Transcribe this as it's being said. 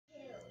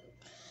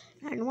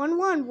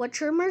911, what's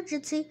your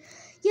emergency?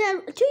 Yeah,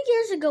 2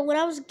 years ago when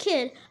I was a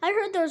kid, I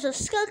heard there was a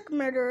skunk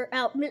murderer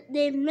out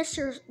named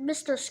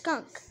Mr.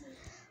 Skunk.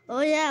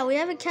 Oh yeah, we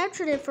haven't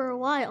captured him for a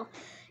while.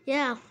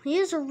 Yeah, he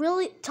is a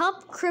really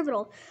top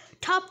criminal,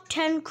 top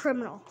 10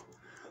 criminal.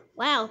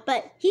 Wow,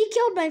 but he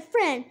killed my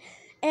friend,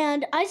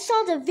 and I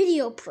saw the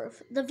video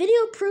proof. The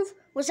video proof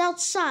was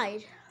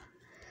outside.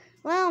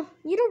 Well,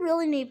 you don't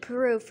really need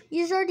proof.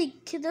 There's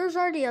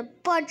already a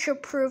bunch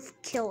of proof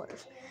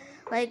killers.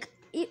 Like,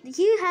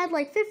 he had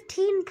like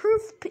 15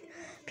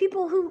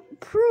 people who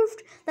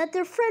proved that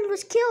their friend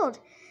was killed,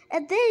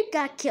 and they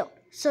got killed.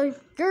 So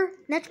you're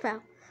next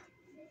pal.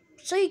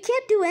 So you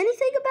can't do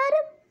anything about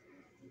him?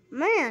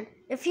 Man,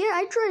 if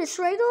I try to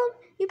strangle him,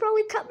 he'd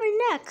probably cut my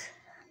neck.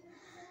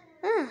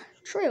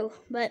 True,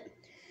 but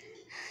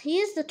he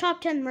is the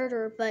top 10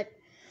 murderer, but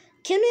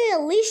can we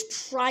at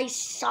least try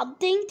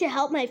something to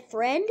help my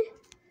friend?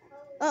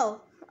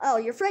 Oh,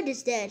 your friend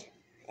is dead.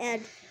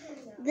 And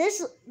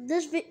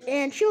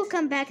and she'll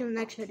come back in the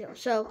next video,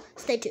 so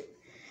stay tuned.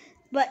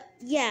 But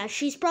yeah,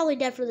 she's probably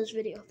dead for this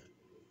video.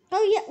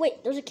 Oh yeah,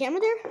 wait, there's a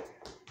camera there?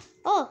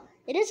 Oh,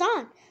 it is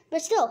on.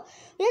 But still,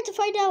 we have to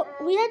find out,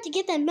 we have to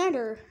get that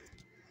murderer.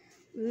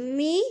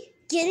 Me?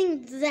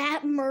 Getting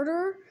that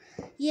murderer?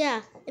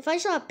 Yeah, if I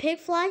saw a pig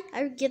fly,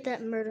 I would get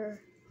that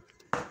murderer.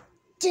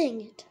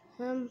 Dang it.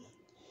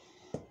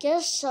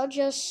 Guess I'll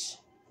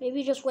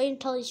maybe just wait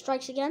until he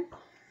strikes again.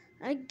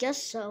 I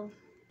guess so.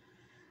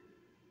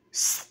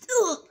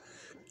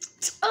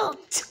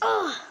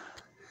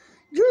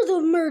 You're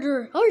the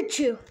murderer, aren't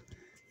you?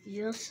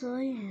 Yes,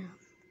 I am.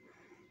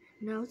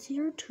 Now it's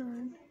your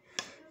turn.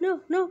 No.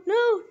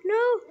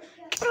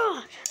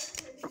 God.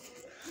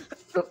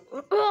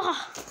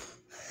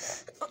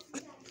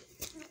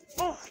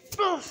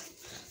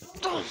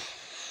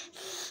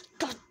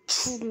 God,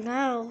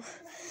 now.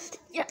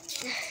 Yeah.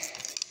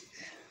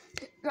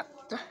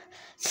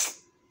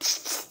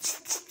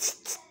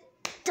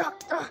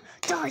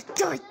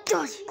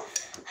 Die.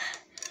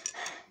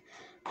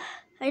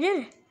 I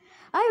did it.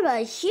 I'm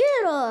a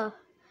hero.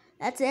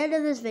 That's the end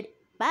of this video.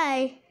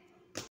 Bye.